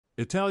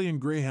Italian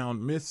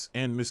Greyhound myths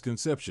and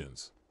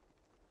misconceptions.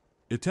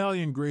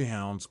 Italian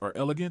Greyhounds are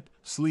elegant,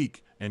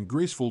 sleek, and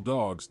graceful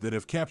dogs that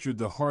have captured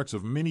the hearts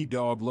of many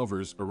dog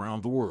lovers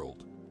around the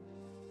world.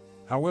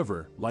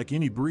 However, like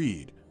any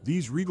breed,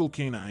 these regal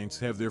canines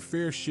have their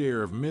fair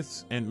share of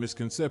myths and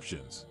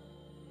misconceptions.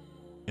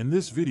 In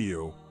this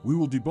video, we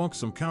will debunk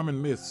some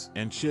common myths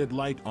and shed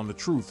light on the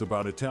truth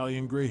about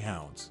Italian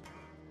Greyhounds.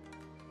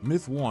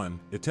 Myth 1: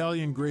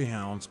 Italian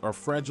Greyhounds are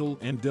fragile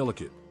and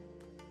delicate.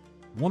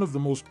 One of the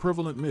most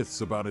prevalent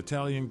myths about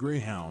Italian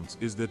Greyhounds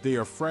is that they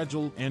are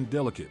fragile and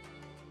delicate.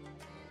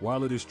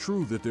 While it is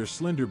true that their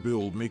slender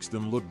build makes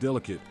them look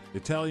delicate,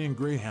 Italian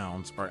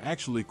Greyhounds are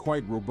actually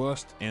quite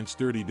robust and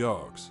sturdy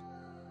dogs.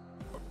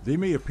 They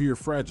may appear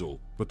fragile,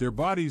 but their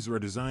bodies are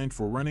designed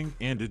for running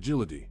and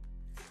agility.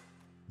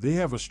 They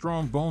have a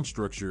strong bone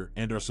structure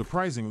and are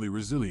surprisingly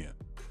resilient.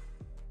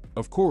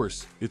 Of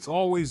course, it's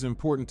always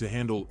important to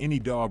handle any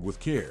dog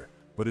with care,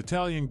 but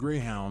Italian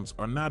Greyhounds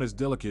are not as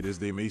delicate as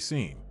they may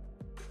seem.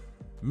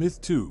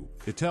 Myth 2: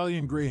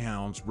 Italian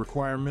Greyhounds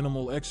require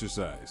minimal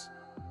exercise.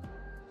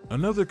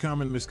 Another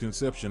common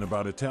misconception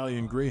about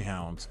Italian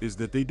Greyhounds is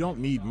that they don't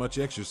need much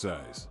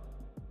exercise.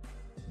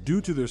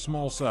 Due to their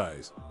small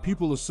size,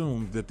 people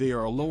assume that they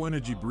are a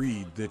low-energy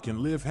breed that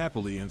can live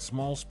happily in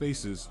small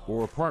spaces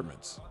or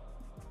apartments.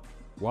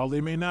 While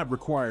they may not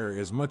require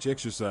as much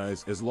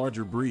exercise as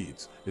larger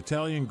breeds,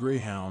 Italian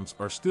Greyhounds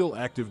are still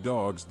active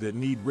dogs that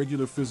need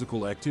regular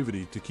physical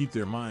activity to keep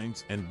their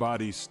minds and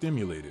bodies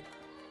stimulated.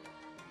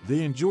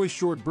 They enjoy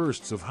short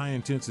bursts of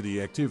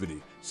high-intensity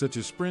activity, such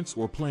as sprints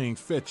or playing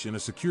fetch in a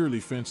securely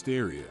fenced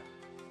area.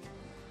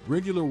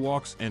 Regular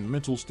walks and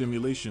mental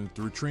stimulation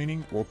through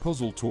training or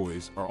puzzle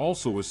toys are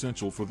also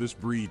essential for this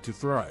breed to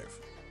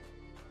thrive.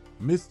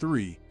 Myth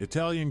 3: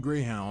 Italian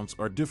Greyhounds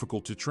are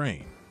difficult to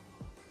train.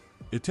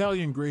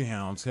 Italian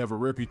Greyhounds have a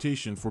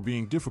reputation for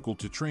being difficult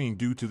to train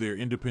due to their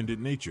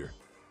independent nature.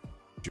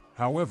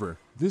 However,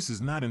 this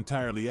is not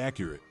entirely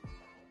accurate.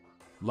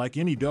 Like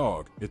any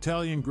dog,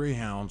 Italian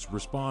Greyhounds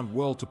respond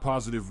well to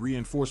positive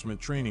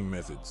reinforcement training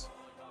methods.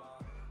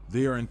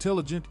 They are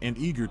intelligent and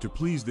eager to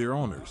please their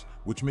owners,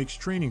 which makes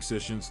training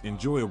sessions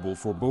enjoyable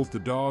for both the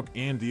dog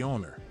and the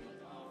owner.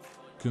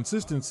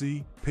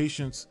 Consistency,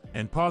 patience,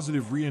 and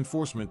positive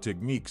reinforcement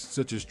techniques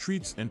such as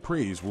treats and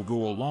praise will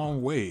go a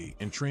long way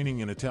in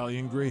training an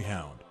Italian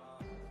Greyhound.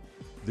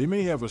 They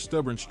may have a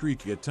stubborn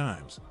streak at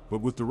times,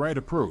 but with the right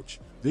approach,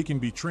 they can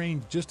be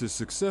trained just as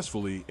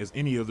successfully as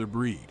any other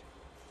breed.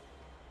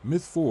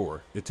 Myth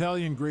 4: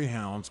 Italian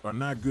Greyhounds are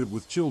not good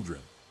with children.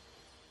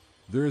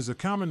 There is a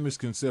common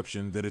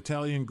misconception that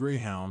Italian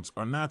Greyhounds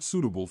are not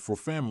suitable for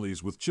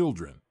families with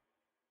children.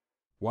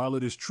 While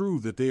it is true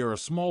that they are a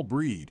small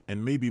breed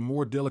and may be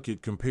more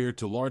delicate compared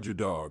to larger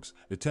dogs,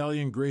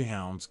 Italian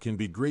Greyhounds can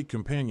be great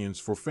companions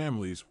for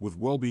families with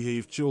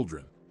well-behaved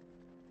children.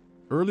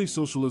 Early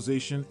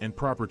socialization and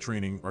proper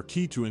training are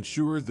key to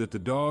ensure that the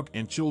dog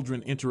and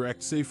children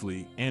interact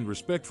safely and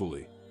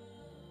respectfully.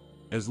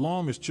 As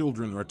long as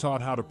children are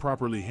taught how to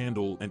properly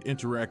handle and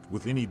interact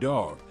with any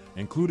dog,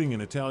 including an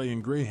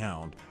Italian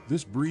Greyhound,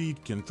 this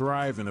breed can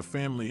thrive in a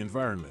family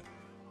environment.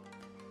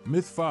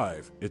 Myth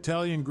 5: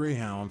 Italian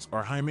Greyhounds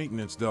are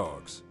high-maintenance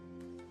dogs.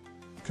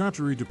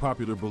 Contrary to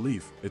popular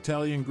belief,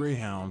 Italian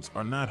Greyhounds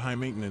are not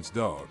high-maintenance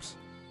dogs.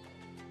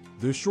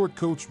 Their short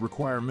coats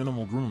require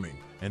minimal grooming,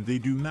 and they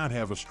do not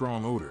have a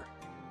strong odor.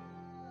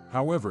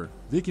 However,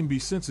 they can be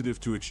sensitive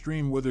to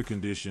extreme weather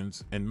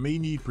conditions and may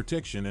need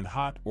protection in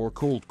hot or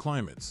cold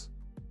climates.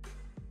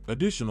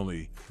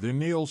 Additionally, their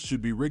nails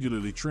should be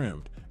regularly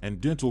trimmed, and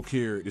dental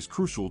care is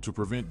crucial to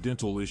prevent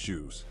dental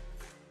issues.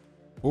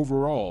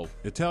 Overall,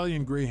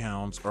 Italian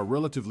Greyhounds are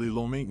relatively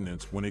low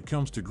maintenance when it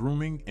comes to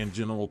grooming and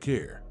general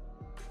care.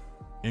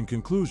 In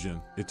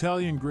conclusion,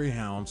 Italian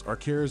Greyhounds are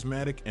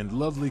charismatic and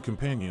lovely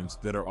companions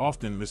that are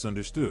often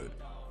misunderstood.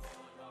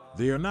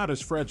 They are not as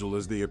fragile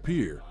as they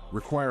appear,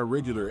 require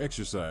regular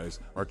exercise,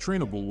 are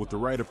trainable with the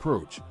right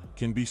approach,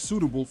 can be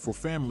suitable for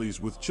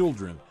families with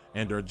children,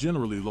 and are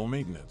generally low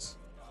maintenance.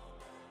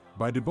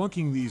 By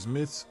debunking these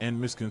myths and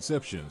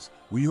misconceptions,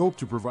 we hope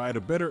to provide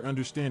a better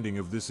understanding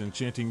of this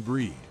enchanting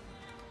breed.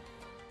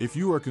 If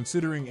you are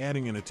considering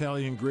adding an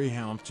Italian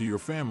Greyhound to your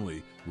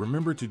family,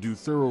 remember to do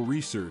thorough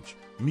research,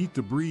 meet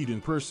the breed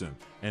in person,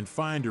 and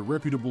find a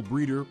reputable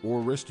breeder or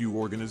rescue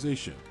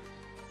organization.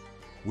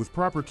 With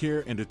proper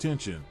care and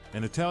attention,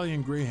 an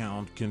Italian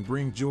Greyhound can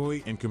bring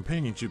joy and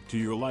companionship to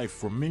your life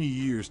for many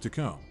years to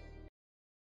come.